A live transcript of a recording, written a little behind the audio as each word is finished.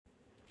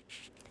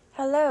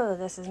Hello,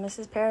 this is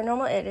Mrs.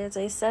 Paranormal. It is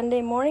a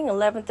Sunday morning,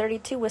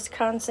 11:32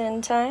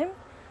 Wisconsin time.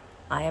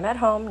 I am at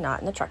home, not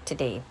in the truck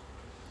today.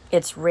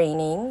 It's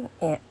raining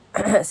and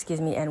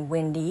and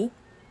windy.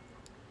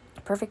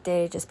 Perfect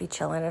day to just be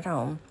chilling at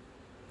home.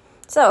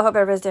 So, hope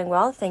everybody's doing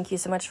well. Thank you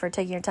so much for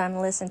taking your time to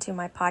listen to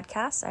my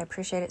podcast. I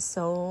appreciate it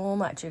so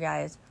much, you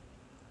guys.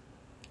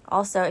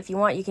 Also, if you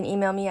want, you can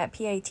email me at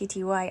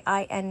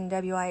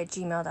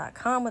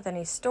pattyinwi@gmail.com with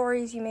any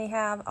stories you may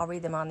have. I'll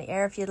read them on the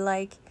air if you'd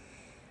like.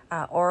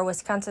 Or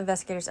Wisconsin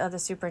Investigators of the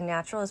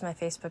Supernatural is my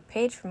Facebook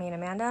page for me and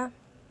Amanda.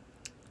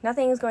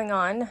 Nothing's going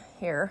on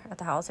here at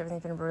the house.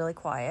 Everything's been really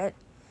quiet.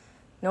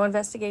 No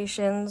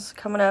investigations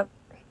coming up.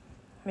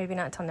 Maybe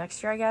not until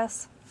next year, I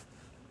guess.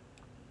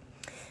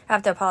 I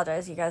have to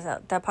apologize, you guys.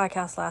 That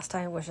podcast last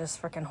time was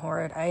just freaking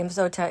horrid. I am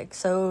so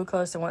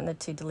close to wanting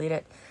to delete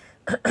it.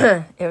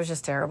 It was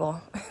just terrible.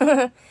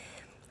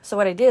 So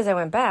what I did is I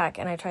went back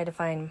and I tried to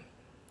find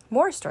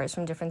more stories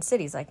from different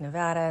cities like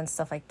Nevada and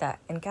stuff like that.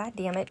 And god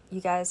damn it,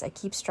 you guys, I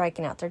keep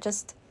striking out. They're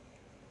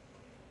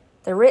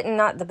written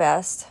not the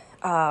best.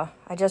 I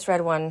just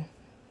read one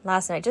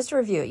last night just to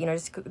review it,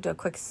 just do a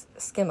quick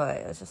skim of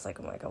it. It was just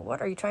like, oh my god,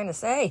 what are you trying to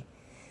say?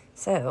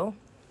 So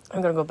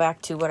I'm going to go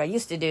back to what I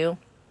used to do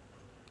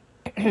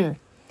and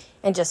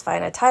just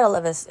find a title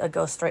of a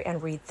ghost story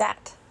and read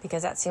that,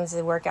 because that seems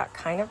to work out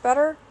kind of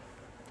better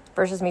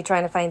versus me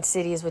trying to find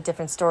cities with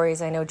different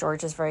stories. I know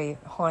Georgia's very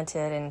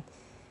haunted and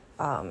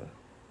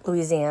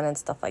Louisiana and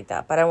stuff like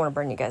that, but I don't want to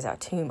burn you guys out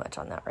too much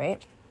on that,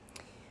 right?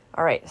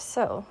 All right,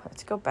 so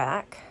let's go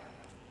back,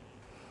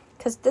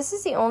 because this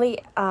is the only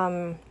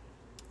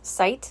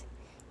site,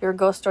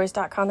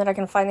 yourghoststories.com, that I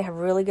can find that have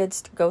really good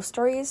ghost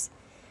stories,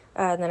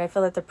 and then I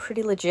feel that they're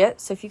pretty legit.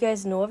 So if you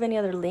guys know of any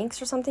other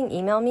links or something,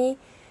 email me,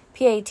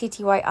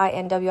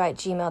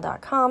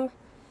 pattyinwi@gmail.com.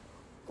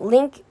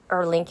 Link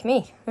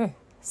me.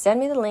 Send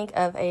me the link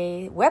of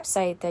a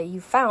website that you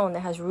found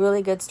that has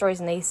really good stories,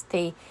 and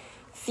they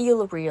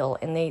feel real,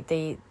 and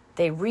they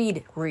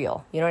read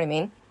real. You know what I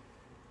mean?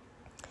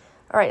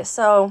 All right,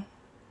 so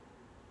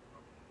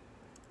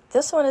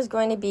this one is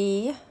going to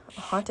be a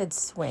haunted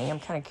swing. I'm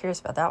kind of curious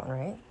about that one,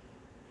 right?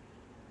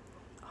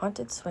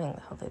 Haunted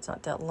swing. Hopefully it's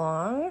not that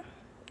long.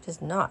 It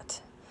is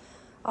not.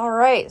 All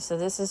right, so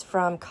this is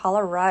from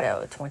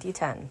Colorado,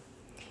 2010.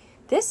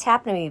 This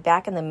happened to me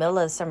back in the middle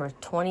of the summer of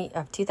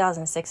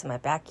 2006 in my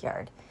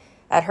backyard.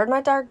 I heard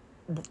my dog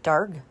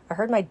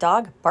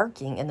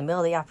barking in the middle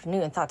of the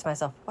afternoon and thought to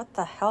myself, what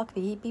the hell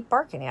could he be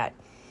barking at?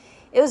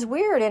 It was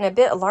weird and a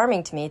bit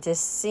alarming to me to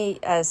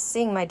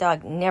seeing my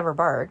dog never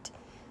barked.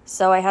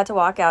 So I had to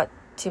walk out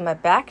to my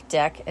back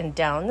deck and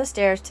down the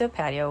stairs to a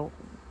patio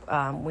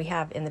we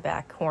have in the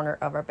back corner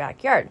of our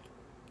backyard.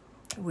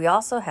 We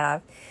also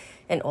have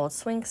an old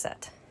swing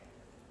set.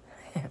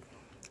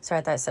 Sorry,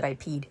 I thought I said I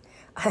peed.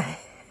 I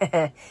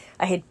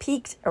had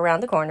peeked around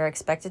the corner,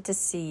 expected to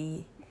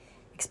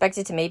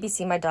maybe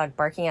see my dog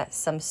barking at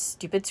some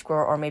stupid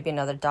squirrel or maybe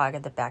another dog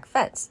at the back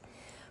fence.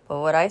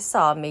 But what I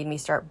saw made me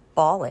start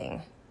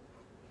bawling.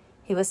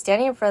 He was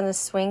standing in front of the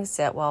swing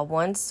set while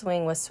one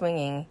swing was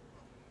swinging,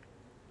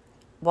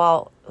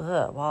 while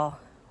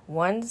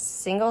one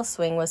single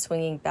swing was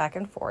swinging back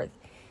and forth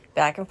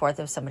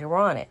if somebody were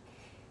on it.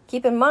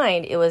 Keep in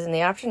mind, it was in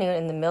the afternoon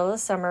in the middle of the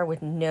summer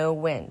with no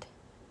wind.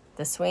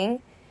 The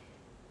swing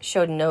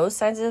showed no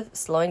signs of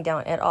slowing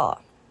down at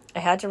all. I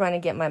had to run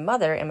and get my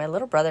mother and my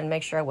little brother to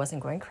make sure I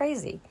wasn't going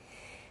crazy.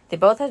 They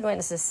both had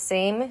witnessed the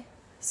same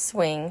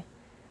swing,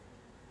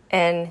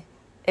 and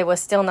it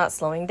was still not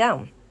slowing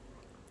down.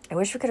 I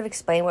wish we could have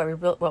explained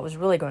what was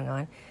really going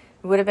on.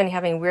 We would have been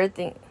having weird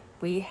things.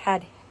 We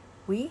had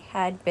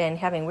been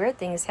having weird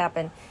things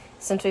happen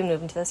since we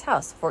moved into this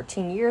house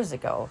 14 years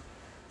ago,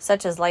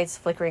 such as lights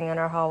flickering in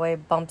our hallway,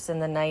 bumps in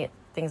the night,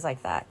 things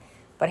like that.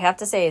 But I have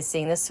to say,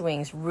 seeing the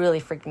swings really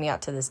freaked me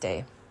out to this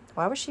day.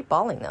 Why was she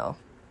bawling, though?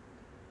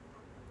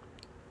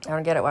 I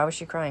don't get it. Why was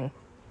she crying?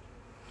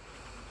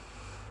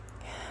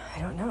 I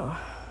don't know.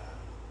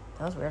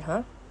 That was weird,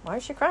 huh? Why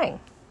is she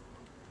crying?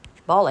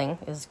 Bawling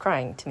is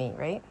crying to me,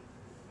 right?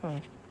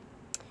 I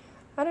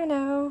don't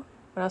know.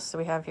 What else do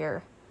we have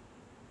here?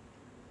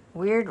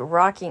 Weird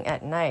rocking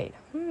at night.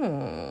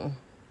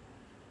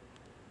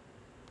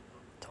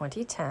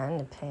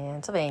 2010,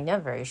 Pennsylvania.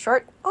 Very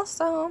short.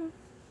 Awesome.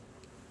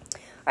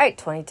 All right,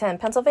 2010,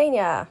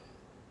 Pennsylvania.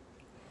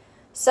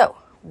 So,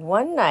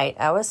 one night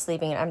I was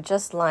sleeping and I'm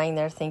just lying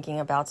there thinking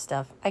about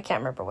stuff. I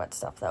can't remember what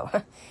stuff though.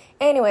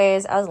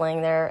 Anyways, I was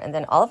laying there and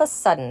then all of a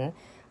sudden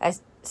I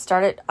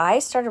started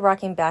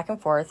rocking back and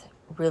forth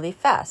really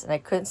fast and I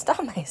couldn't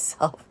stop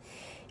myself.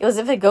 It was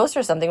as if a ghost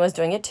or something was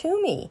doing it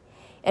to me.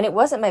 And it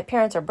wasn't my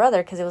parents or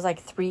brother because it was like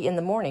 3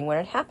 a.m. when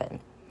it happened.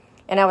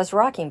 And I was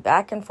rocking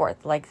back and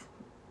forth like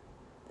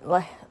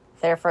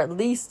there for at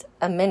least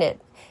a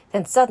minute.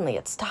 Then suddenly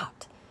it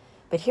stopped.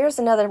 But here's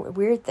another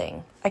weird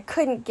thing. I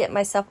couldn't get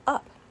myself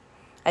up.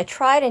 I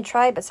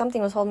tried, but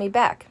something was holding me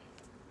back.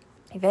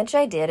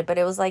 Eventually I did, but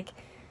it was like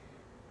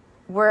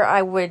where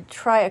I would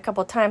try a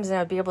couple times and I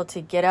would be able to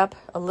get up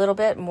a little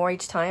bit more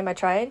each time I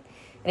tried.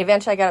 And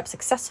eventually I got up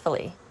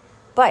successfully.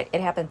 But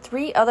it happened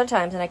 3 other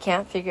times and I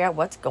can't figure out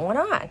what's going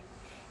on.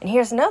 And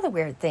here's another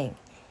weird thing.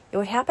 It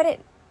would happen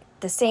at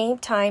the same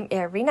time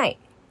every night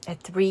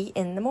at 3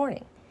 in the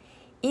morning.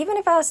 Even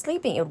if I was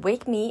sleeping, it would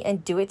wake me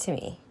and do it to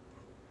me.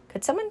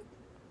 Could someone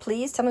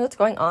please tell me what's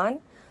going on?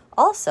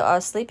 Also, I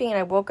was sleeping and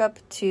I woke up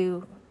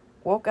to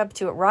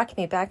it rocking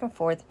me back and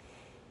forth,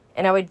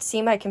 and I would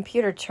see my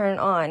computer turn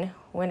on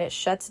when it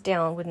shuts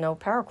down with no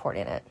power cord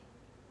in it.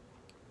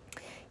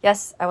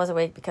 Yes, I was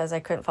awake because I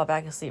couldn't fall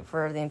back asleep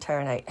for the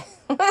entire night.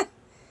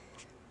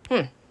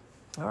 All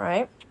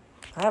right.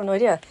 I have no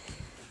idea.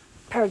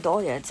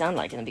 Pareidolia, it sounded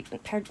like in the beginning.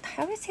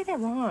 How did I say that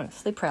wrong?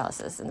 Sleep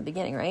paralysis in the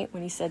beginning, right?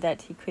 When he said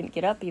that he couldn't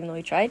get up even though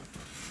he tried.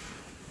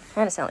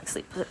 Kind of sound like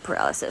sleep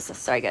paralysis.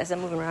 Sorry, guys.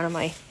 I'm moving around on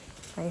my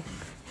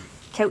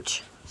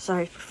couch.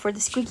 Sorry for the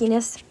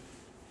squeakiness.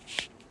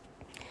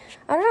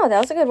 I don't know.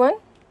 That was a good one.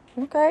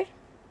 Okay.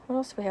 What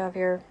else do we have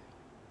here?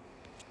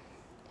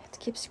 Let's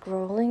keep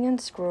scrolling and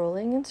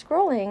scrolling and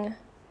scrolling.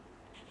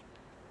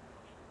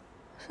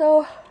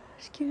 So,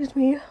 excuse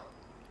me.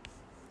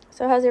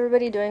 So how's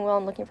everybody doing? Well,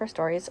 I'm looking for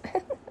stories.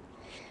 Hope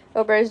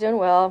everybody's doing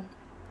well.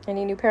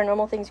 Any new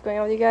paranormal things going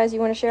on with you guys you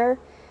want to share?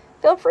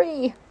 Feel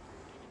free.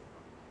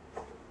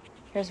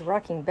 Here's a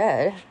rocking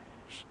bed.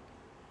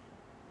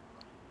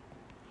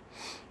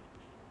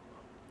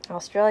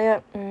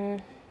 Australia?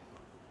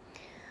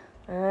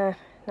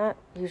 Not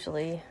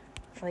usually.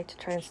 I like to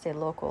try and stay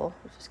local,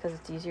 just because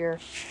it's easier.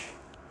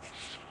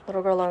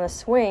 Little girl on a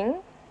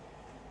swing.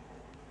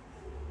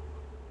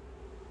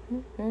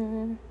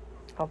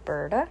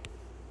 Alberta.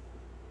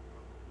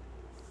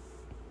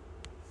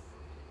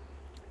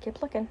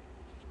 Keep looking.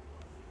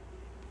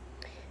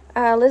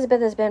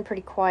 Elizabeth has been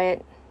pretty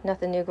quiet.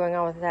 Nothing new going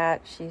on with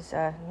that. She's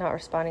not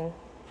responding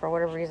for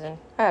whatever reason.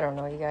 I don't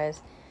know, you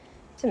guys.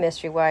 It's a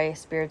mystery why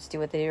spirits do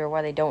what they do or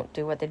why they don't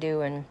do what they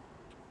do. And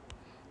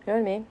you know what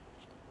I mean?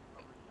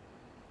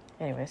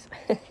 Anyways.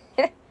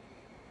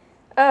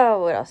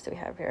 Oh, what else do we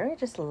have here? I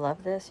just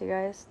love this, you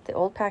guys. The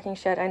old packing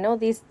shed. I know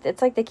these.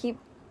 It's like they keep.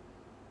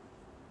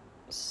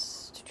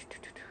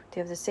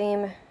 They have the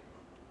same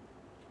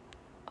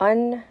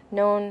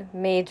unknown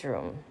maid's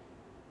room.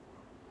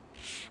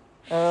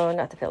 Oh,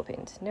 not the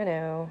Philippines.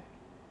 No.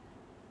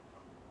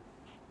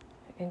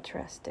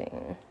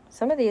 Interesting.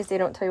 Some of these, they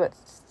don't tell you what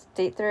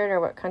state they're in or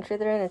what country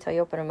they're in until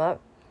you open them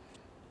up.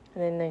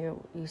 And then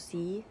you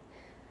see.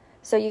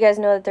 So you guys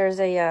know that there's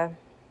a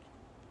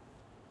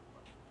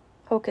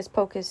Hocus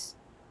Pocus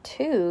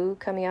 2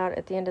 coming out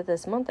at the end of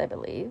this month, I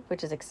believe,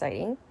 which is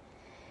exciting.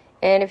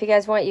 And if you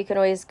guys want, you can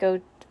always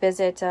go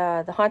visit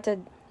the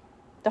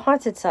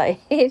haunted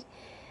site.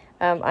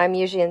 I'm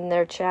usually in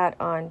their chat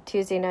on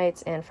Tuesday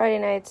nights and Friday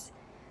nights.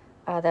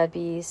 That'd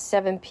be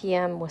 7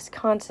 p.m.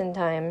 Wisconsin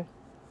time.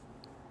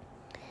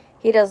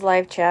 He does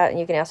live chat, and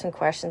you can ask him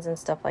questions and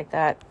stuff like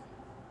that.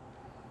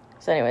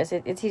 So anyways,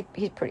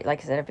 he's pretty,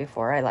 like I said it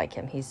before, I like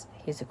him. He's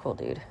a cool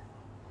dude.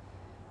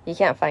 You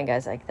can't find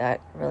guys like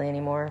that really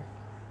anymore.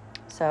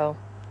 So,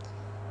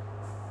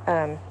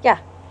 yeah,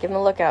 give him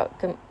a look out.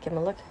 Give him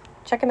a look.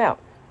 Check him out.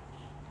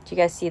 Did you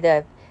guys see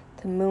the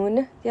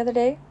moon the other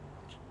day?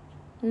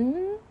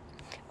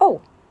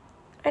 Oh,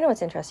 I know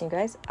what's interesting,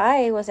 guys.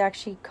 I was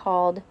actually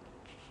called,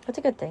 that's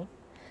a good thing.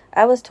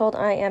 I was told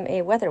I am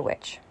a weather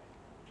witch.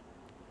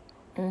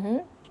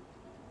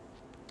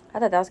 I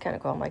thought that was kind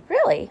of cool. I'm like,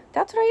 really?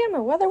 That's what I am,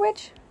 a weather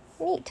witch?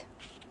 Neat.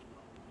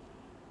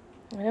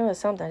 I know it was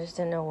something, I just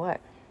didn't know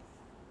what.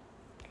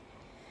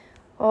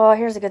 Oh,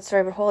 here's a good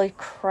story, but holy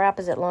crap,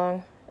 is it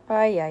long.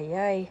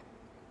 Ay.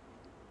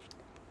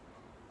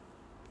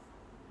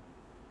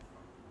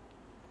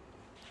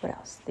 What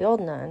else? The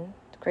old nun,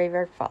 the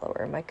graveyard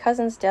follower. My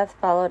cousin's death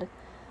followed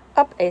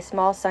up a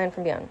small sign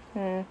from beyond.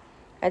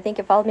 I think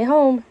it followed me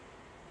home.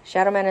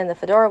 Shadow Man in the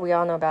fedora, we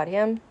all know about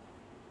him.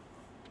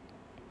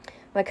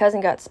 My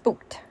cousin got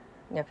spooked.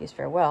 Nephew's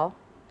farewell.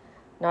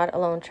 Not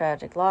alone,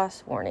 tragic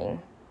loss.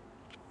 Warning.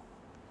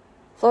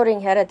 Floating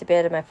head at the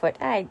bed of my foot.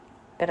 At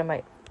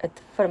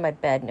the foot of my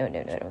bed. No, I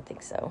don't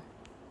think so.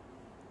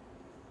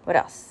 What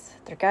else?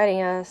 They're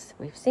guiding us.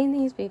 We've seen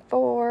these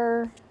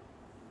before.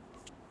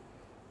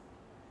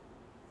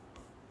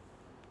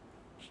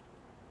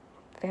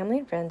 Family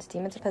and friends,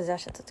 demons and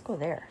possessions. Let's go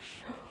there.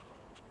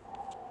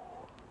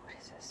 What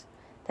is this?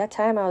 That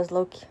time I was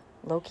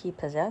low-key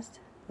possessed.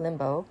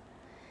 Limbo.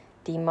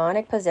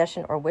 Demonic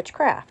possession or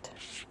witchcraft.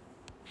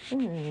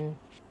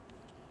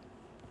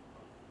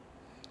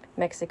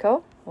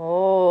 Mexico.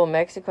 Oh,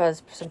 Mexico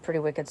has some pretty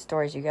wicked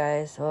stories, you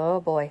guys.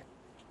 Oh, boy.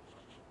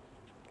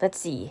 Let's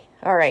see.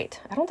 All right.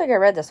 I don't think I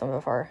read this one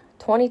before.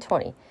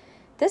 2020.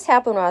 This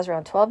happened when I was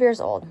around 12 years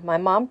old. My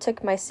mom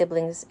took my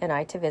siblings and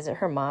I to visit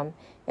her mom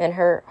in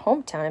her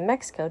hometown in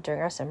Mexico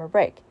during our summer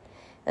break.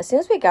 As soon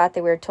as we got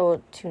there, we were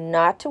told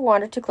not to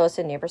wander too close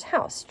to a neighbor's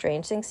house.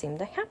 Strange things seemed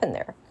to happen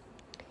there.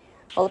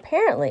 Well,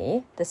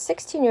 apparently, the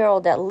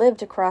 16-year-old that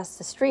lived across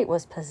the street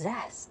was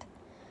possessed.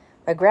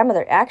 My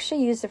grandmother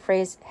actually used the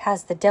phrase,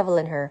 has the devil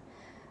in her.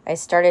 I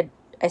started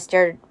with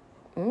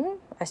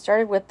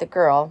the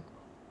girl,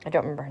 I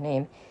don't remember her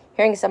name,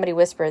 hearing somebody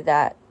whisper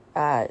that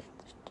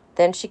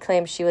Then she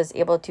claimed she was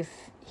able to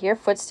hear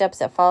footsteps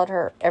that followed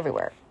her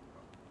everywhere.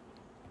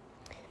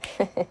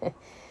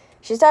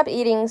 She stopped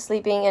eating,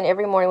 sleeping, and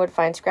every morning would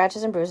find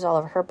scratches and bruises all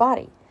over her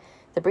body.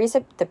 The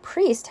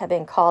priest had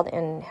been called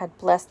and had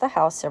blessed the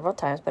house several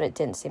times, but it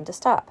didn't seem to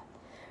stop.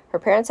 Her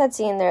parents had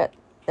seen their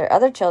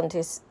other children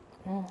to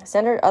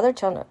send her other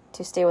children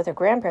to stay with her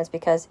grandparents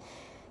because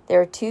they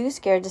were too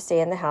scared to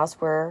stay in the house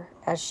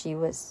as she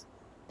was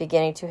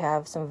beginning to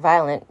have some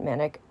violent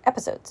manic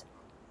episodes.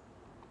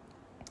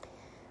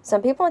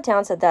 Some people in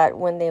town said that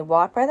when they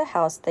walked by the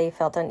house, they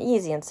felt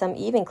uneasy, and some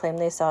even claimed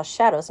they saw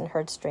shadows and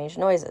heard strange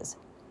noises.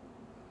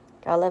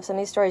 Gotta love some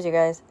of these stories, you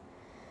guys.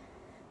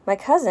 My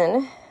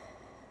cousins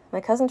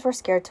were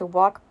scared to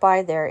walk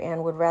by there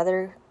and would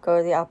rather go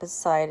to the opposite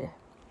side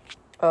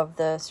of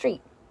the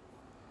street.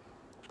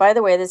 By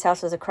the way, this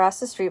house was across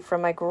the street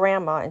from my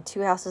grandma and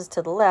two houses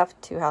to the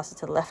left.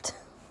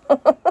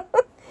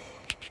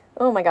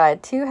 Oh my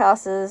God, 2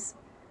 houses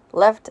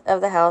left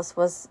of the house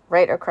was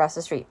right across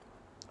the street.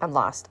 I'm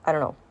lost. I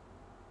don't know.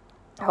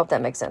 I hope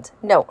that makes sense.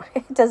 No,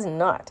 it does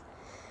not.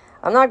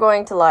 I'm not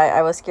going to lie,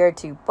 I was scared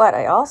too, but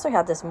I also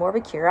had this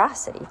morbid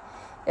curiosity.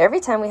 Every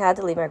time we had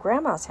to leave my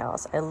grandma's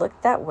house, I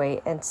looked that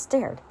way and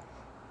stared.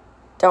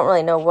 Don't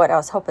really know what I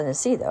was hoping to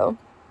see, though.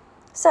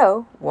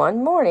 So,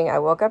 one morning, I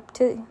woke up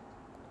to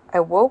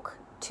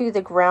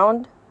the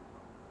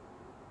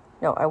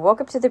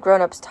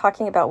grown-ups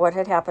talking about what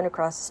had happened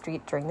across the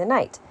street during the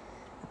night.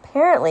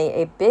 Apparently,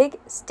 a big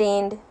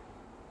stain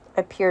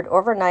appeared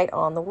overnight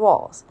on the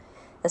walls.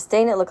 A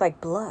stain that looked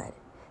like blood.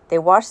 They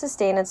washed the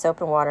stain in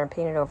soap and water and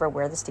painted over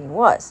where the stain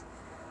was.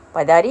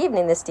 By that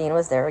evening, the stain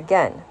was there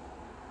again.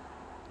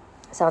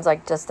 Sounds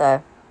like just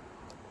a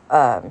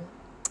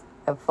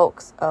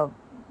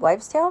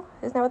wives' tale?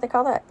 Isn't that what they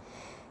call that?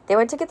 They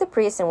went to get the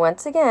priest and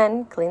once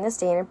again cleaned the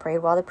stain and prayed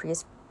while the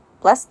priest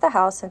blessed the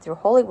house and threw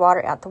holy water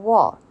at the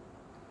wall.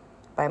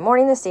 By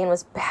morning, the stain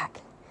was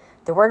back.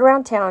 The word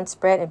around town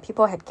spread and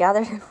people had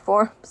gathered and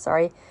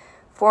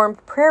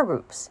formed prayer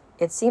groups.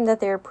 It seemed that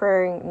they were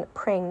praying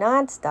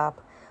nonstop.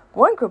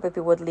 One group of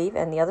people would leave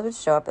and the other would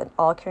show up and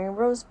all carrying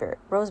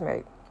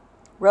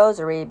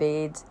rosary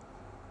beads.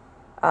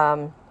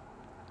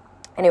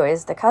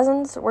 Anyways, the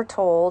cousins were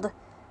told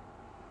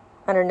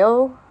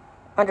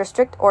under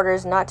strict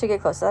orders not to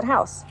get close to that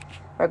house.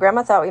 My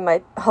grandma thought we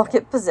might all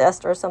get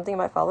possessed or something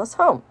might follow us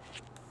home.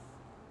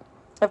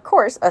 Of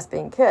course, us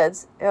being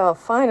kids,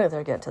 finally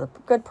they're getting to the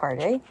good part,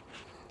 eh?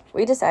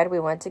 We decided we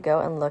wanted to go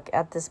and look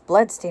at this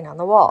blood stain on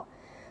the wall.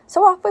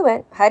 So off we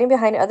went, hiding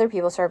behind other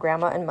people so our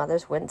grandma and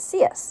mothers wouldn't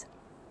see us.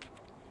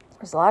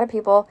 There's a lot of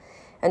people,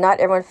 and not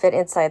everyone fit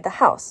inside the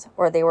house,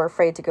 or they were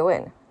afraid to go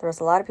in. There was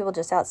a lot of people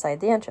just outside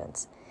the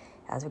entrance.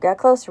 As we got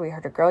closer, we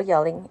heard a girl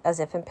yelling as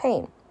if in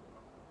pain.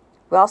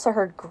 We also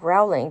heard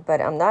growling, but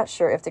I'm not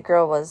sure if the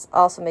girl was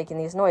also making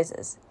these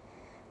noises.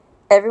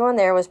 Everyone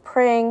there was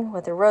praying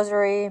with the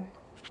rosary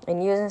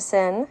in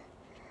unison.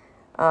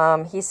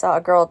 He saw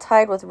a girl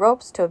tied with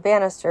ropes to a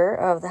banister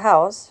of the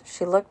house.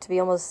 She looked to be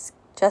almost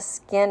just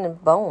skin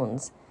and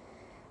bones.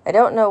 I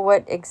don't know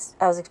what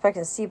I was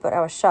expecting to see, but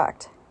I was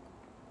shocked.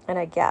 And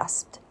I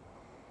gasped.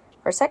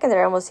 For a second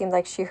there, it almost seemed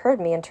like she heard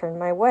me and turned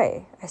my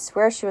way. I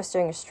swear she was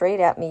staring straight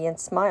at me and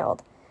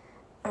smiled.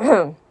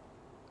 I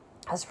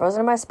was frozen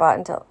in my spot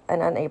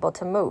and unable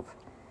to move.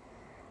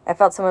 I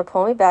felt someone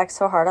pull me back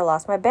so hard I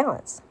lost my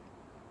balance.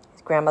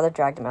 His grandmother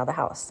dragged him out of the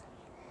house.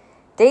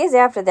 Days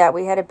after that,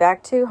 we headed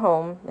back to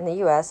home in the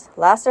U.S.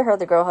 Last I heard,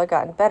 the girl had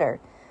gotten better.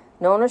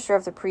 No one was sure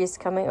if the priest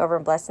coming over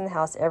and blessing the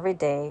house every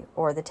day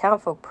or the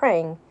townfolk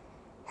praying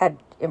had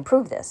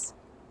improved this.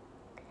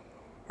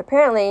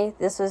 Apparently,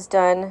 this was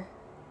done...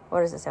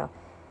 What does it say?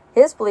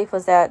 His belief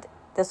was that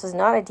this was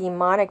not a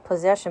demonic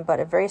possession, but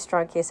a very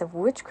strong case of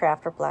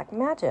witchcraft or black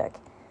magic.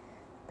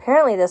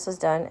 Apparently, this was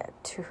done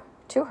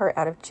to her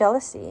out of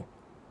jealousy.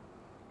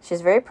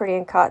 She's very pretty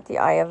and caught the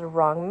eye of the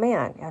wrong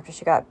man. After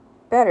she got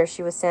better,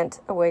 she was sent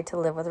away to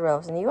live with the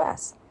relatives in the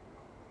U.S.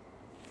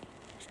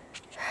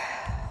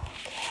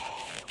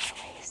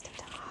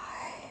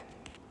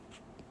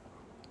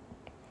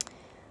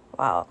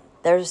 Wow,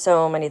 there's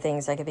so many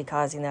things that could be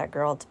causing that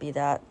girl to be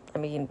that. I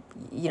mean,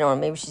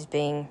 maybe she's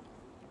being,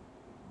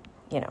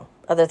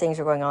 other things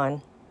are going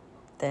on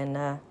than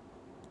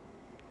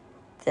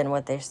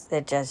what that's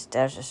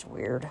just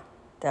weird.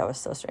 That was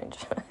so strange.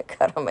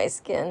 Cut on my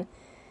skin.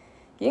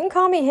 You can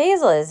call me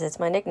Hazel, it's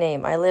my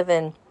nickname. I live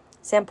in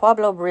San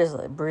Pablo,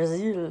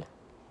 Brazil.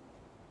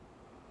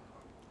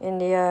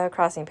 India,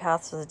 crossing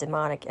paths with a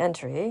demonic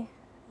entry.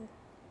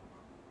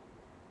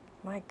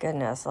 My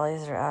goodness, all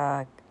these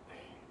are...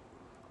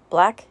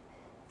 Black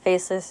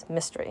Faceless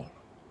Mystery.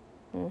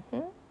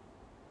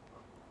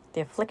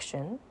 The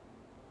Affliction.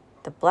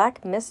 The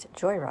Black Mist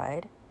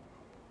Joyride.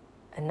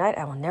 A Night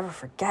I Will Never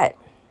Forget.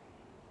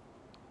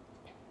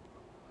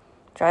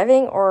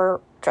 Driving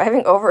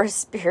over a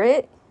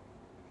spirit?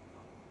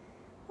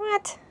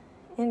 What?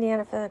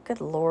 Indiana, good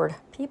Lord.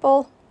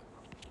 People.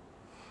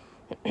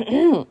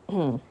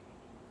 So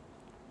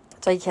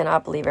you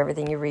cannot believe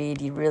everything you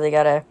read. You really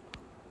gotta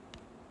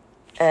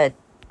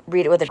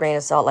read it with a grain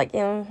of salt. Like,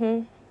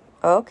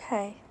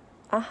 Okay.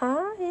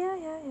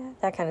 Yeah.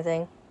 That kind of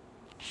thing.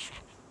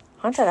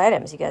 Haunted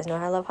items. You guys know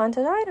I love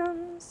haunted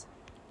items.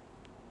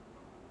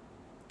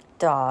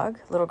 Dog.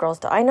 Little girl's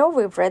dog. I know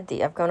we've read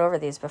I've gone over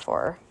these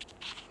before.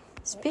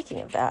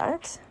 Speaking of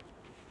that,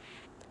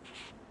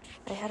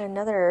 I had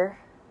another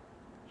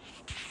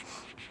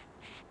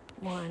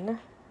one.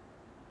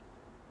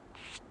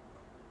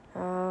 I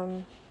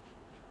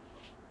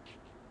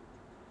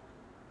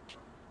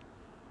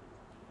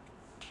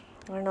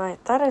don't know. I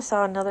thought I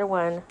saw another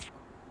one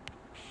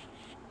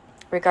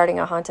regarding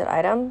a haunted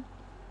item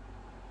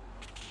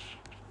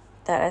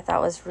that I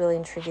thought was really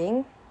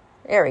intriguing.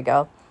 There we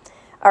go.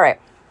 All right.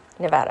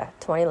 Nevada,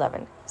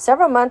 2011.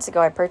 Several months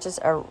ago, I purchased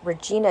a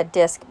Regina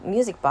disc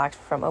music box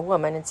from a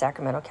woman in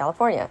Sacramento,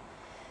 California.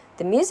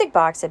 The music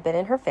box had been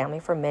in her family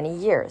for many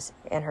years,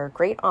 and her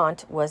great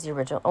aunt was the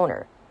original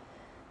owner.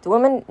 The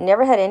woman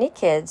never had any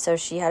kids, so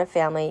she had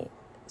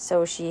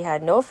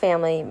no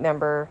family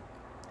member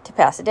to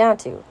pass it down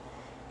to.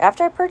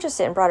 After I purchased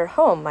it and brought it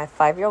home, my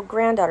 5-year-old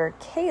granddaughter,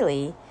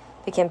 Kaylee,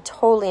 became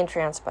totally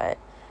entranced by it.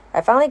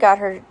 I finally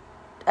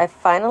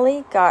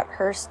got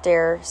her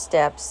stair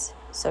steps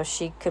so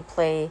she could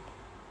play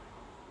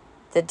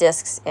the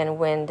discs and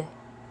wind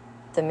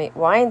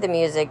the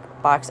music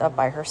box up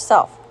by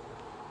herself.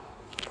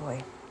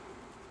 Boy.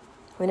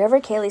 Whenever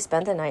Kaylee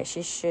spent the night,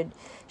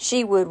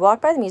 she would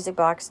walk by the music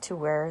box to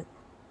where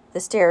the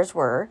stairs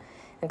were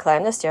and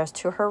climb the stairs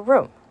to her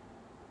room.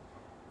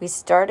 We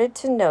started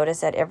to notice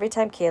that every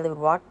time Kaylee would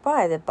walk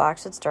by, the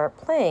box would start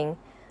playing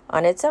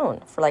on its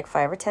own for like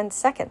 5 or 10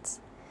 seconds.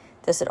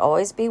 This would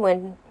always be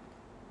when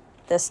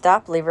the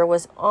stop lever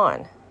was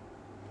on.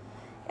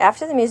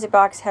 After the music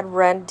box had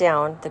run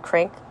down the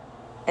crank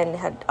and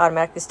had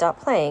automatically stopped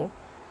playing,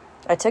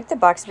 I took the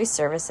box to be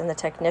serviced, and the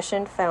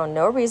technician found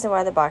no reason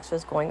why the box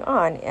was going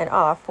on and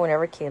off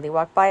whenever Kaylee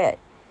walked by it.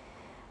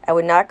 It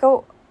would not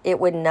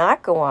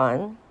go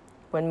on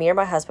when me or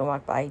my husband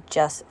walked by,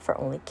 just for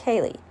only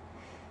Kaylee.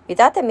 We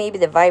thought that maybe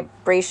the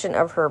vibration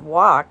of her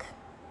walk,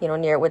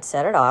 near it would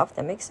set it off.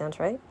 That makes sense,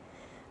 right?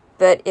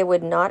 But it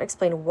would not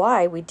explain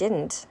why we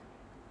didn't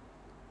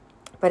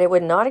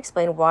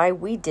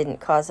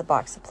cause the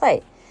box to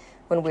play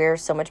when we're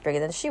so much bigger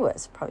than she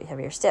was. Probably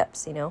heavier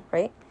steps,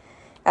 right?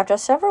 After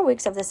several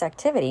weeks of this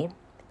activity,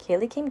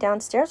 Kaylee came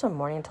downstairs one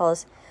morning and told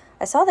us,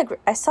 I saw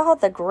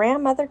the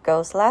grandmother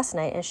ghost last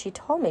night, and she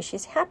told me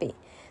she's happy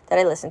that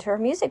I listened to her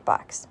music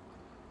box.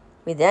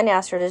 We then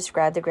asked her to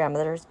describe the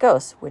grandmother's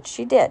ghost, which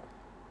she did.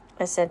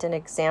 I sent an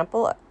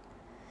example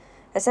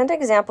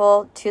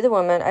to the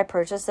woman I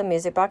purchased the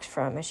music box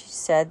from, and she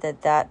said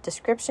that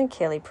description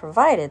Kaylee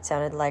provided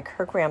sounded like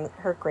her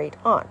great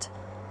aunt,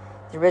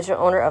 the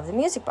original owner of the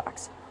music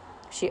box.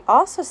 She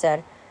also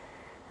said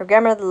her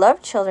grandmother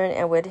loved children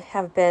and would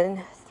have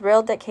been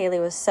thrilled that Kaylee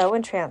was so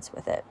entranced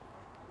with it.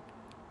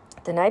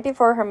 The night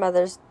before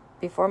Mother's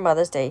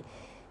Day,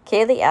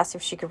 Kaylee asked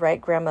if she could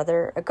write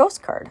grandmother a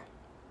ghost card.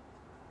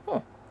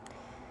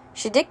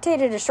 She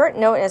dictated a short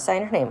note and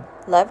signed her name,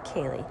 Love,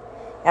 Kaylee.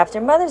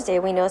 After Mother's Day,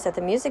 we noticed that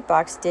the music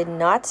box did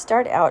not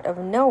start out of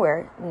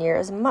nowhere near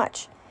as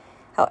much.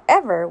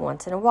 However,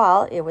 once in a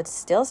while, it would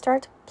still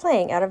start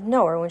playing out of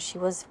nowhere when she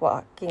was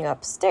walking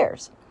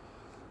upstairs.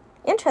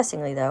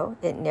 Interestingly, though,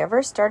 it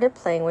never started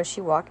playing when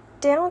she walked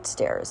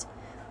downstairs.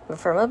 We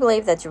firmly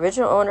believe that the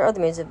original owner of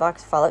the music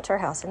box followed to our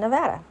house in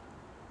Nevada.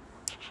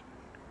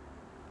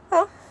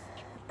 Well,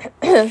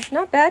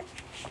 not bad.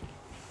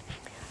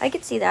 I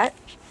could see that.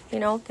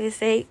 They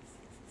say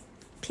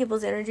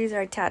people's energies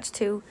are attached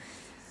to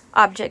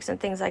objects and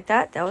things like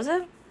that. That was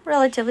a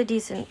relatively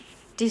decent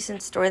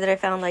story that I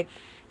found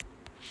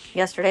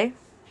yesterday.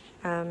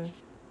 What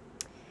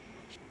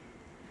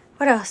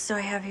else do I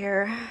have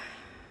here?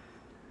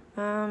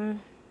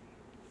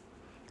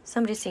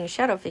 Somebody's seeing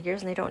shadow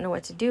figures and they don't know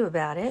what to do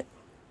about it.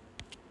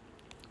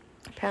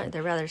 Apparently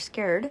they're rather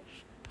scared.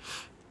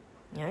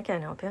 Yeah, I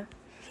can't help you.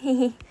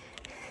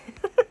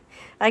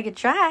 I could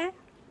try.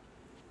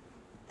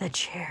 The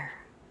chair.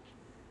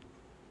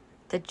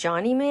 The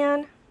Johnny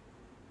Man?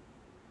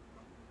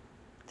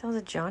 That was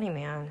a Johnny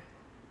Man.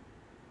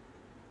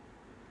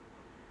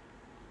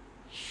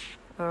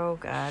 Oh,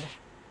 God.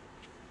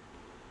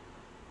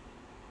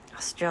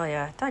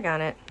 Australia.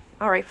 Doggone it.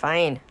 All right,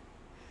 fine.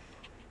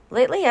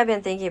 Lately, I've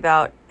been thinking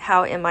about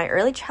how in my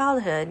early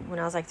childhood, when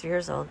I was 3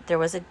 years old, there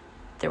was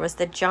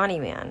the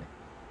Johnny Man.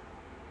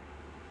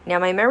 Now,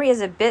 my memory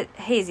is a bit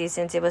hazy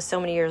since it was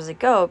so many years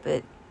ago,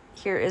 but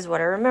here is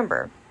what I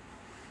remember.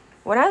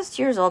 When I was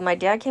 2 years old, my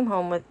dad came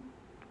home with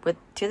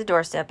to the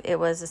doorstep. It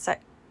was the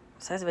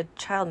size of a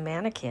child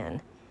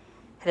mannequin.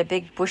 Had a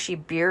big bushy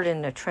beard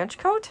and a trench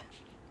coat.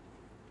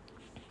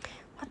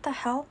 What the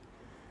hell?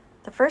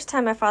 The first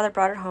time my father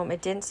brought it home,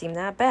 it didn't seem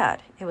that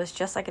bad. It was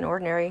just like an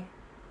ordinary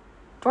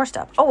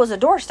doorstop. Oh, it was a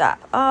doorstop.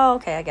 Oh,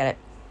 okay, I get it.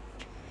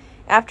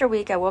 After a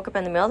week, I woke up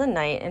in the middle of the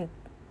night and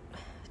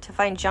to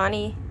find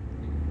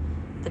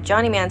the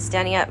Johnny Man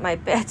standing at my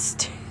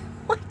bedside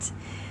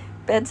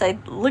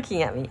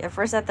looking at me. At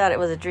first I thought it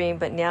was a dream,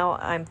 but now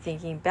I'm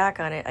thinking back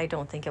on it, I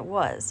don't think it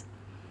was.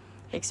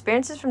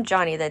 Experiences from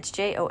Johnny, that's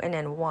Jonny,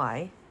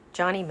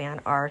 Johnny Man,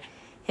 are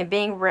him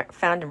being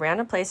found in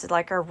random places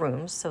like our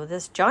rooms. So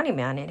this Johnny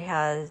Man, it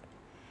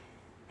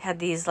had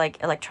these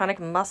like electronic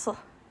muscle.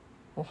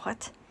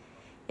 What?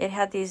 It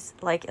had these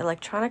like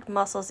electronic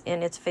muscles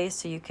in its face,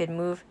 so you could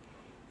move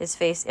its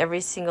face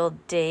every single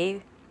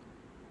day.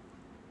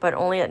 But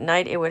only at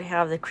night it would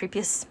have the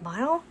creepiest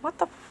smile. What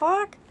the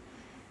fuck?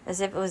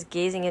 As if it was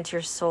gazing into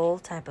your soul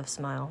type of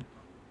smile.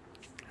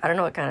 I don't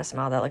know what kind of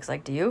smile that looks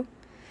like. Do you?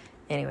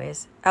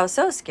 Anyways, I was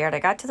so scared I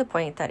got to the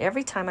point that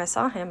every time I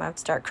saw him, I would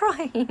start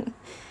crying.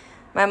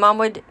 My mom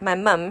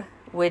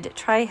would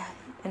try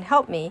and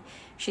help me.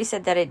 She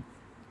said that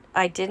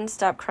I didn't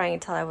stop crying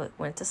until I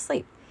went to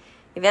sleep.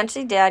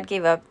 Eventually, Dad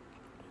gave up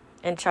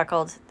and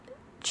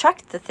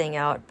chucked the thing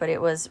out, but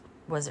was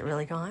it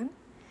really gone?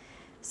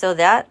 So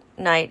that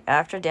night,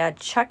 after Dad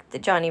chucked the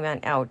Johnny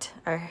Man out,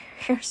 I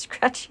hear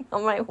scratching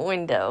on my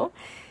window.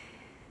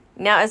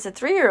 Now, as a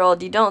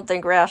 3-year-old, you don't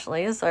think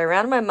rationally, so I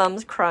ran to my mom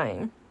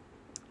crying.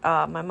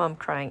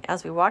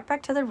 As we walked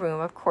back to the room,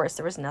 of course,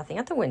 there was nothing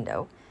at the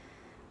window.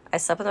 I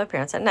slept with my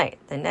parents at night.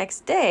 The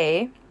next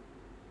day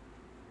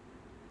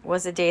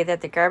was the day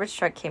that the garbage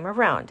truck came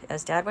around.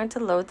 As Dad went to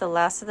load the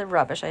last of the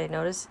rubbish, I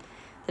noticed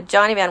the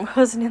Johnny Man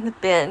wasn't in the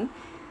bin.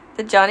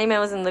 The Johnny Man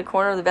was in the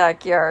corner of the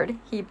backyard.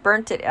 He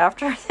burnt it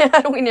after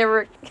that. We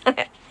never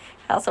got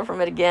hassle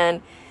from it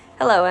again.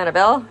 Hello,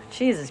 Annabelle.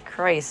 Jesus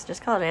Christ.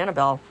 Just call it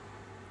Annabelle.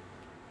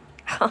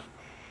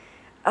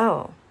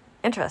 Oh,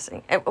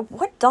 interesting.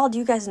 What doll do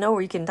you guys know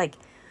where you can, like,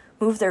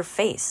 move their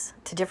face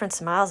to different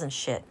smiles and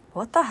shit?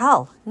 What the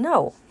hell?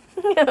 No.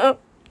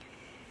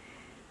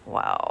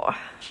 Wow.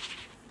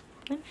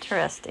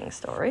 Interesting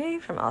story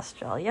from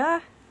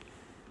Australia.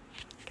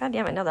 God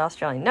damn it, another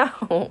Australian.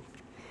 No.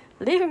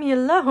 Leave me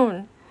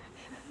alone.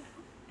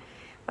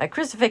 My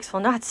crucifix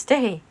will not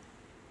stay.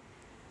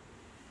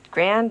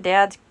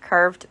 Granddad's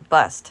carved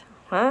bust.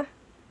 Huh?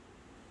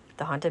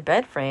 The haunted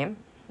bed frame.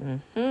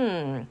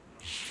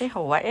 Say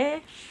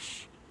Hawaii?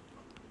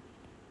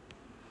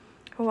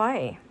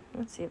 Hawaii.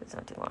 Let's see if it's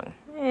not too long.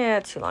 Yeah,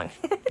 it's too long.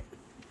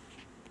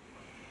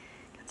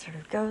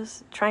 Conservative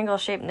ghost.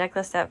 Triangle-shaped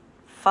necklace that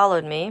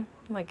followed me.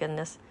 Oh my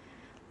goodness.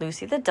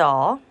 Lucy the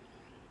doll.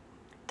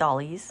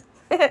 Dollies.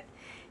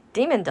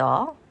 Demon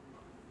doll.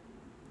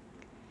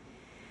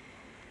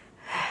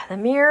 The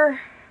mirror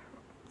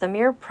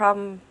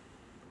problem.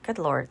 Good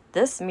Lord.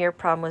 This mirror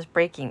problem was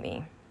breaking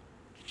me.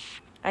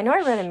 I know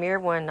I read a mirror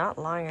one not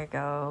long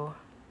ago.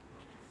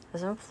 It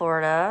was in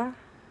Florida.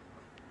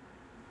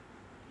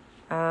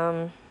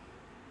 I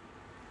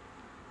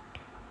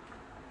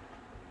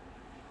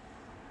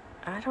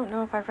don't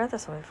know if I've read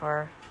this one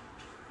before.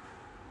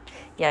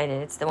 Yeah, I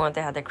did. It's the one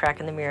that had the crack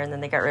in the mirror and then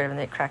they got rid of it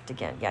and it cracked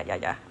again.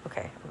 Yeah.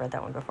 Okay, I read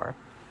that one before.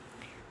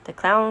 The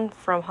Clown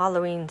from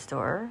Halloween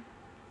Store.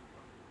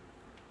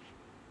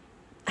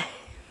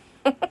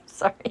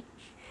 Sorry.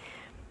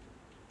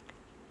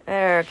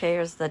 Okay,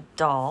 here's the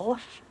doll.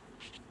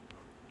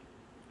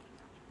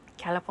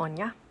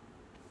 California.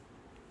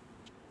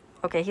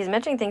 Okay, he's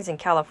mentioning things in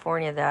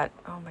California that,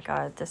 oh my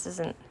God, this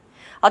isn't...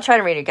 I'll try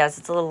to read it, guys.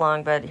 It's a little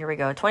long, but here we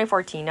go.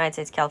 2014, United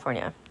States,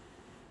 California.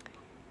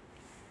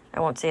 I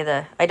don't say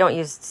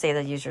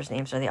the users'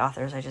 names or the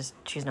authors. I just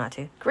choose not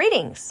to.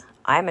 Greetings.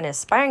 I'm an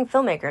aspiring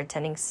filmmaker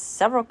attending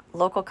several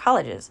local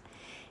colleges.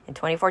 In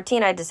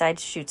 2014, I decided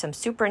to shoot some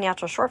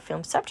supernatural short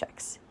film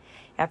subjects.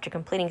 After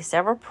completing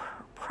several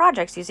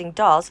projects using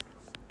dolls,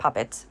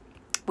 puppets.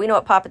 We know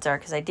what puppets are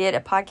because I did a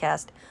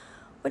podcast,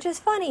 which is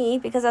funny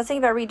because I was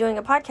thinking about redoing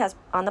a podcast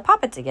on the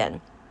puppets again.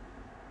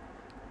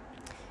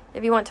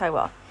 If you want to, I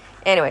will.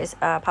 Anyways,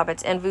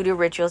 puppets and voodoo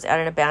rituals at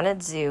an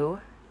abandoned zoo,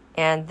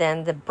 and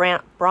then the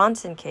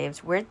Bronson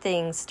Caves, weird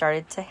things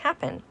started to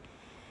happen.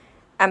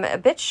 I'm a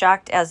bit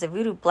shocked as the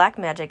voodoo black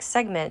magic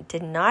segment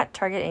did not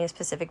target any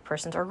specific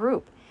persons or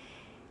group.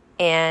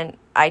 And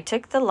I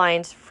took the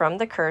lines from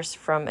the curse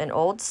from an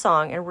old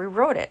song and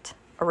reworked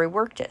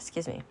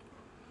it.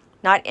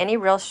 Not any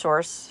real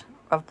source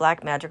of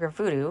black magic or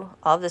voodoo.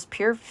 All of this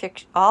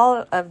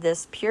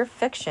pure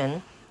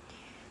fiction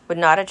would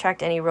not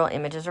attract any real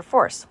images or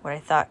force. What I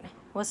thought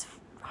was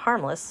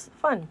harmless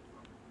fun.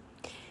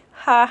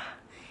 Ha!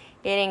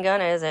 It ain't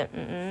gonna, is it?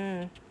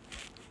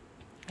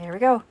 Here we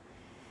go.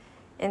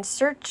 In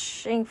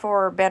searching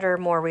for better,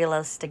 more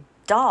realistic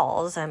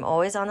dolls, I'm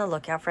always on the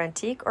lookout for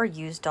antique or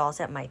used dolls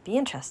that might be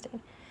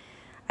interesting.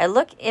 I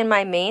look in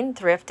my main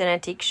thrift and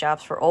antique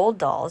shops for old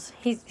dolls.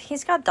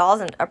 He's got dolls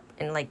in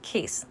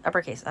uppercase.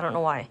 I don't know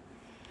why.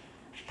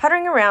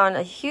 Puttering around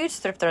a huge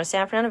thrift store in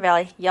San Fernando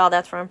Valley. Yeah,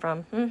 that's where I'm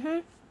from.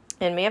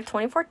 In May of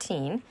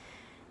 2014,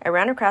 I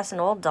ran across an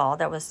old doll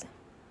that was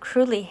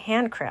crudely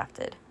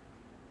handcrafted.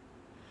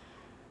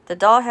 The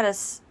doll had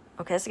this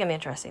is going to be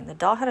interesting. The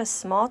doll had a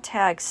small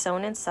tag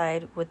sewn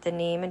inside with the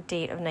name and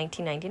date of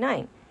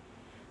 1999.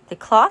 The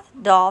cloth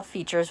doll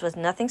features was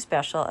nothing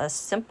special, a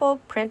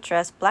simple print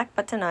dress, black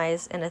button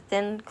eyes, and a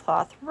thin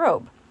cloth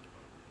robe.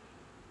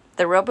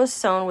 The robe was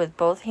sewn with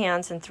both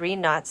hands and 3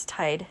 knots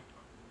tied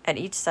at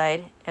each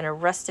side and a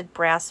rusted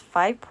brass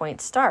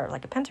 5-point star,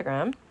 like a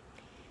pentagram.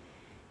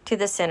 to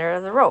the center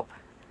of the rope.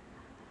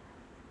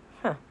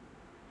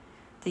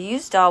 The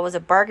used doll was a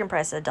bargain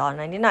price of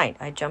 $1.99.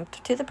 I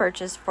jumped to the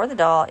purchase for the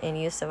doll in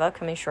use of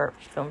upcoming short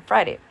film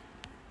Friday.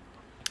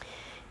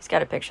 He's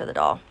got a picture of the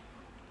doll.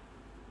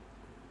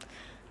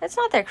 It's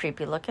not that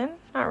creepy looking.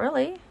 Not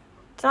really.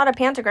 It's not a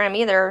pentagram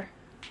either.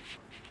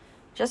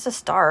 Just a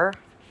star.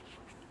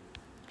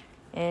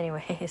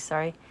 Anyway,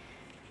 sorry.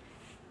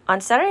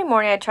 On Saturday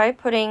morning, I tried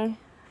putting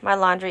my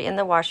laundry in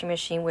the washing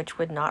machine, which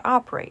would not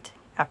operate.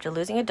 After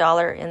losing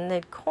 $1 in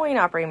the coin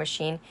operating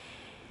machine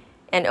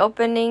and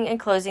opening and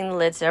closing the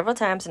lid several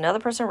times, another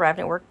person arrived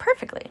and it worked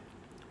perfectly.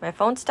 My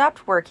phone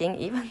stopped working,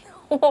 even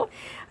though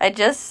I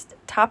just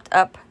topped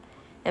up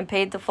and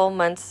paid the full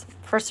months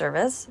for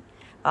service.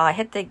 I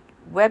hit the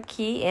web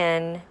key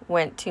and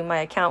went to my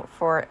account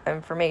for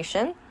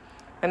information.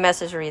 My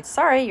message reads,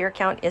 "Sorry, your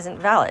account isn't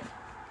valid."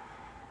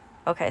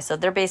 Okay, so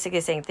they're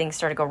basically saying things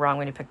started to go wrong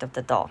when you picked up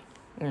the doll.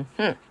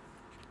 That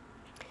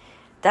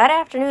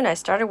afternoon, I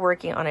started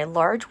working on a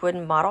large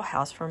wooden model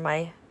house from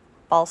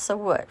balsa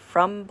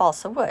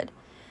wood.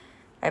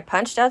 I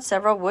punched out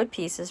several wood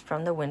pieces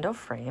from the window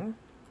frame.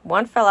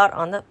 One fell out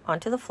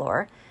onto the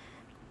floor.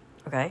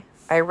 Okay.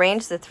 I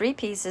arranged the 3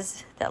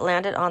 pieces that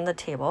landed on the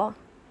table.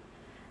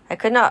 I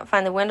could not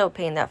find the window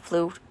pane that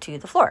flew to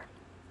the floor.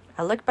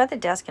 I looked by the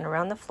desk and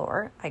around the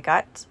floor. I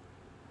got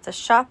the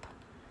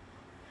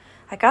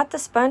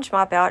sponge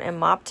mop out and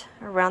mopped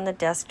around the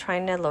desk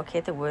trying to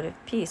locate the wood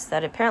piece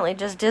that apparently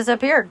just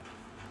disappeared.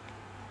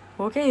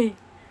 Okay.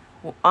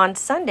 On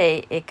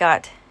Sunday, it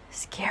got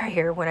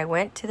scarier when I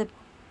went to the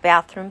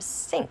bathroom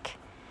sink.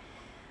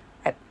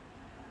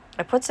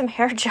 I put some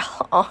hair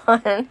gel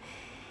on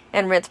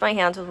and rinsed my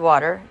hands with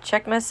water,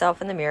 checked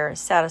myself in the mirror,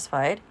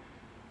 satisfied.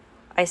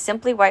 I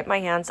simply wiped my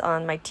hands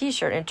on my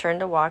t-shirt and turned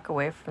to walk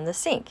away from the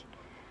sink.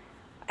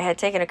 I had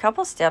taken a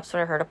couple steps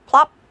when I heard a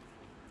plop.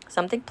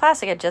 Something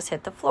plastic had just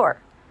hit the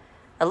floor.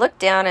 I looked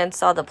down and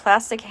saw the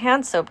plastic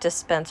hand soap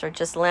dispenser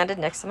just landed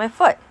next to my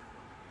foot.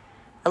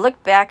 I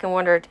looked back and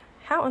wondered,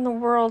 how in the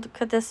world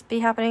could this be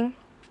happening?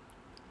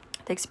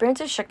 The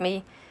experiences shook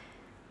me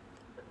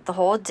the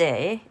whole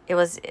day. It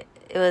was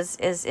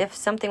as if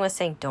something was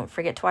saying, don't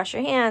forget to wash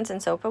your hands in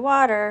soap and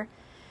water.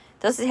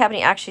 This is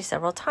happening actually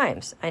several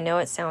times. I know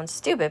it sounds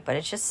stupid, but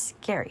it's just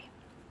scary.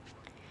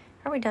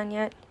 Are we done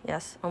yet?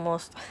 Yes,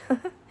 almost.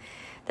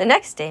 The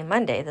next day,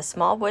 Monday, the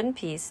small wooden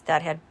piece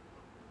that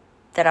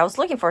I was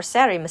looking for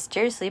Saturday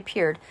mysteriously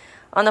appeared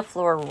on the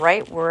floor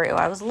right where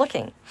I was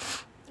looking.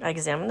 I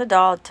examined the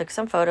doll, took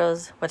some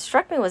photos. What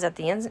struck me was at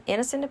the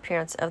innocent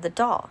appearance of the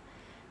doll,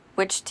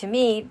 which to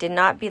me did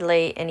not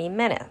belay any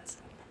menace.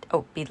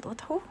 What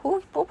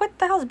the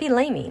hell does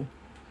belay mean?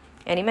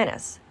 Any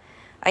menace.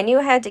 I knew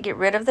I had to get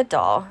rid of the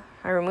doll.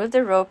 I removed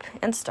the rope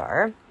and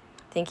star,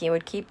 thinking it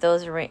would keep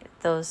those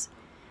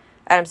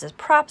items as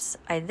props.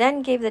 I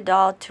then gave the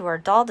doll to our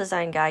doll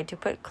design guy to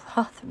put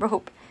cloth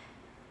rope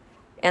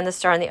and the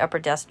star in the upper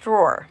desk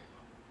drawer.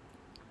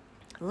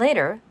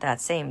 Later, that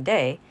same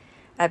day,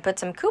 I put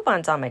some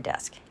coupons on my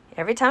desk.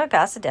 Every time I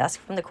passed the desk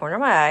from the corner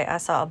of my eye, I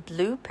saw a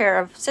blue pair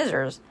of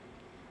scissors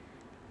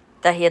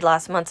that he had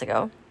lost months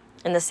ago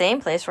in the same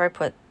place where I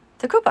put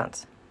the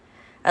coupons.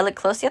 I looked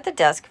closely at the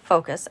desk,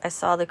 focused. I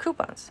saw the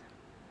coupons.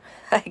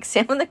 I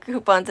examined the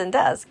coupons and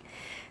desk.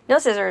 No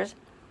scissors.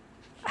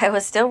 I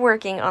was still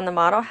working on the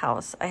model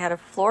house. I had a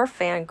floor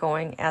fan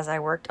going as I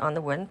worked on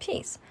the wooden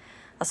piece.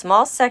 A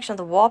small section of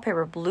the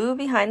wallpaper blew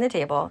behind the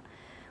table.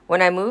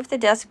 When I moved the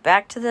desk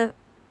back to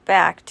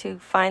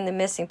find the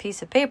missing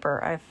piece of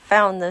paper, I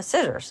found the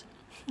scissors.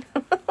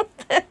 What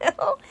the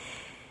hell?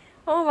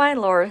 Oh my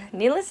Lord.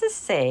 Needless to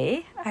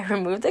say, I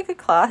removed the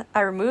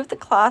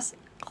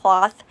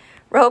cloth,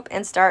 rope,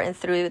 and star and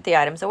threw the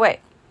items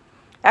away.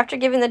 After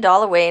giving the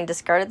doll away and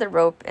discarded the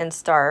rope and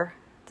star,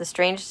 the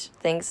strange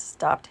things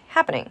stopped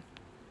happening.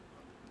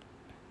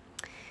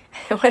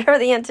 Whatever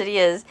the entity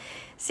is,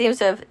 seems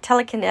to have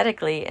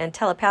telekinetically and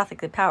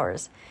telepathically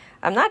powers.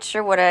 I'm not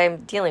sure what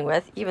I'm dealing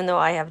with, even though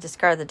I have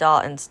discarded the doll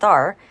and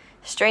star.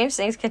 Strange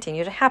things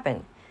continue to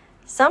happen.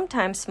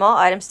 Sometimes small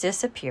items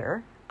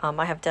disappear.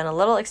 I have done a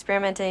little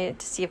experimenting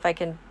to see if I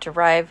can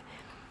derive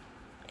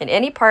in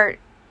any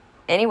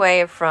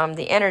way from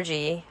the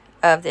energy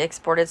of the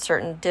exported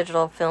certain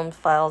digital film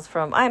files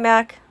from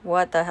iMac.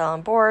 What the hell,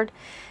 I'm bored.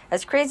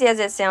 As crazy as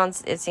it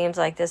sounds, it seems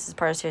like this is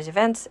part of a series of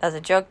events as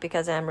a joke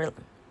because I'm a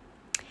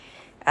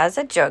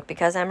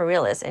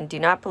realist and do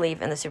not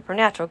believe in the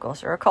supernatural,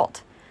 ghosts, or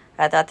occult.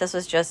 I thought this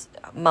was just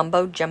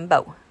mumbo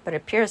jumbo, but it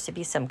appears to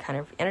be some kind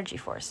of energy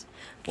force.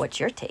 What's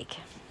your take?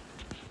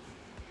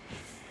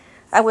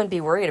 I wouldn't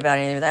be worried about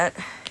any of that.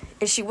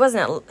 She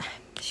wasn't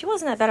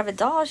that bad of a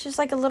doll. She's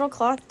like a little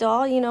cloth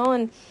doll,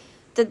 and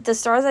the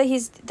star that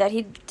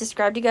he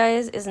described to you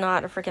guys is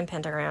not a freaking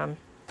pentagram.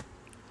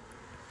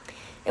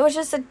 It was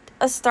just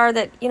a star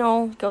that,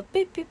 goes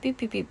beep, beep, beep,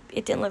 beep, beep.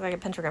 It didn't look like a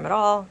pentagram at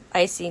all.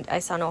 I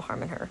saw no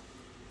harm in her.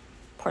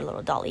 Poor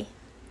little dolly.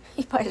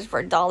 He buys her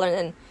for $1 and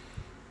then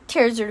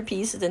tears her to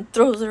pieces and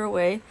throws her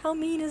away. How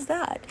mean is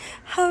that?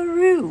 How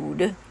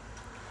rude.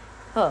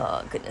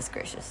 Oh, goodness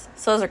gracious.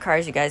 So those are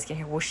cars you guys can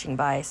hear whooshing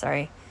by.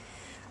 Sorry.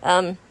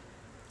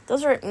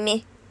 Those are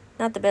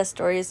not the best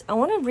stories. I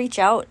want to reach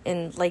out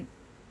and like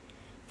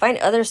find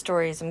other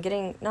stories. I'm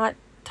getting not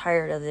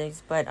tired of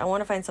these, but I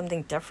want to find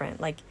something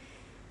different, like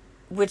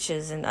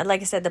witches and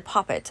like I said, the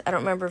Poppet. I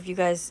don't remember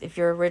if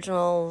you're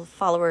original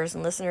followers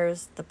and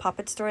listeners, the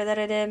Poppet story that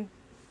I did,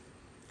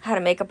 how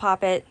to make a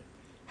Poppet,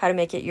 how to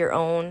make it your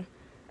own,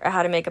 or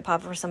how to make a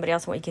Poppet for somebody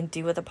else and what you can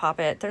do with a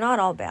Poppet. They're not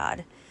all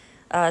bad.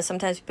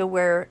 Sometimes people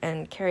wear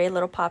and carry a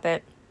little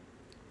Poppet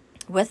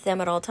with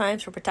them at all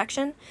times for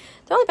protection.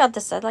 They're only about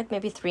this size, like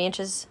maybe 3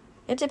 inches.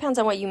 It depends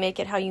on what you make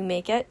it, how you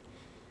make it.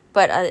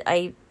 But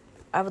I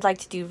would like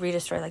to read a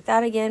story like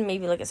that again.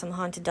 Maybe look at some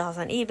haunted dolls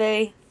on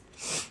eBay.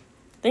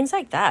 Things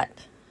like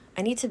that.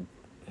 I need to,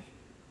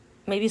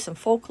 maybe some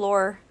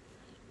folklore.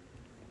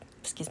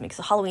 Excuse me,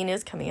 because Halloween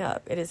is coming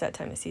up. It is that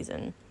time of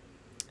season.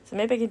 So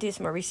maybe I can do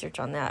some more research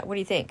on that. What do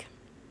you think?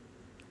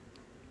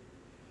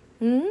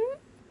 Yeah.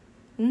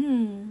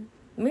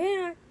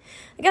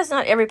 I guess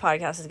not every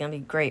podcast is going to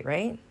be great,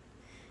 right?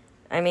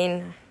 I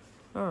mean,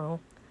 I don't know.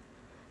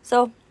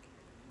 So,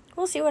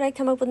 we'll see what I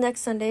come up with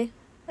next Sunday.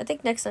 I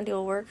think next Sunday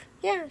will work.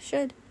 Yeah, it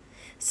should.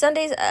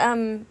 Sundays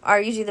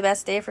are usually the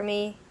best day for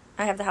me.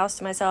 I have the house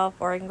to myself,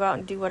 or I can go out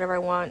and do whatever I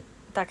want.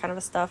 That kind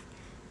of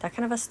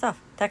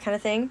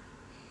thing.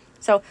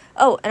 So,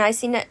 and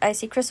I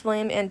see Chris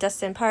William and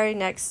Dustin Parry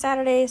next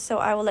Saturday, so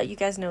I will let you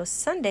guys know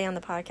Sunday on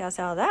the podcast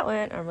how that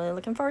went. I'm really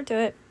looking forward to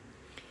it.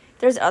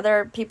 There's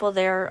other people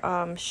there,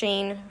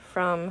 Shane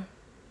from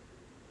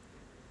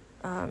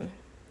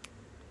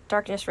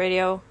Darkness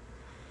Radio,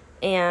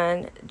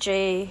 and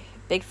Jay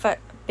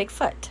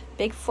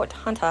Bigfoot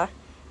Hunter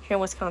here in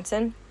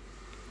Wisconsin.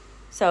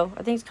 So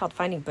I think it's called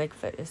Finding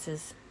Bigfoot is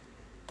his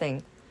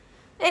thing.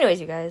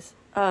 Anyways, you guys,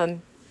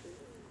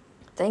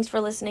 thanks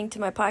for listening to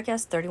my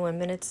podcast, 31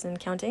 minutes and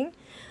counting.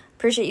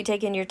 Appreciate you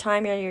taking your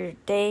time out of your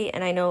day,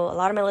 and I know a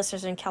lot of my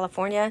listeners are in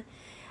California.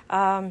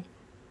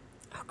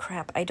 Oh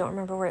crap, I don't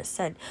remember where it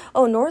said.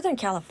 Oh, Northern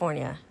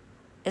California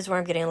is where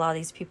I'm getting a lot of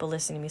these people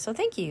listening to me. So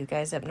thank you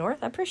guys up north.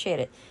 I appreciate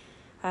it.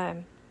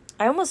 I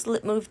almost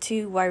moved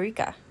to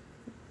Wairika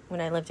when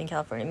I lived in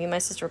California. Me and my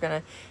sister were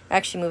going to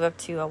actually move up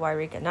to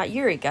Wairika. Not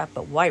Eureka,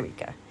 but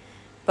Wairika.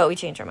 But we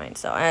changed our mind.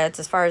 So it's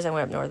as far as I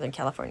went up Northern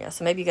California.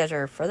 So maybe you guys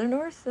are further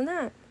north than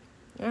that.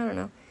 I don't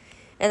know.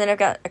 And then I've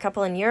got a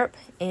couple in Europe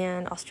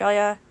and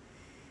Australia.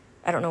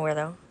 I don't know where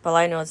though. But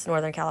I know it's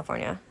Northern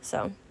California.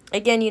 So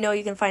again, you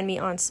can find me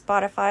on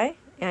Spotify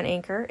and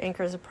Anchor.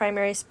 Anchor is a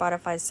primary,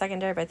 Spotify is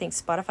secondary, but I think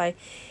Spotify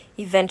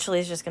eventually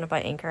is just going to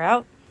buy Anchor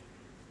out.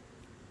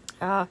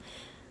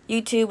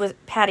 YouTube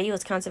with Patty,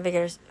 Wisconsin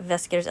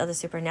Investigators of the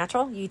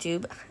Supernatural.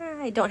 YouTube,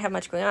 I don't have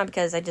much going on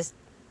because I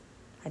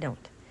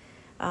don't.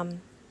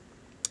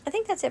 I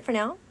think that's it for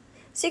now.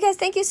 So you guys,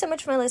 thank you so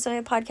much for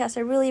listening to my podcast. I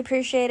really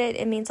appreciate it.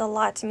 It means a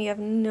lot to me. You have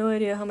no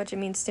idea how much it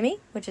means to me,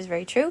 which is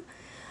very true.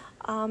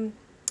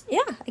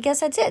 Yeah, I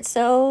guess that's it.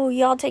 So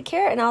y'all take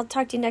care, and I'll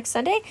talk to you next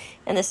Sunday.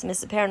 And this is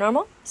Mrs.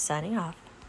 Paranormal, signing off.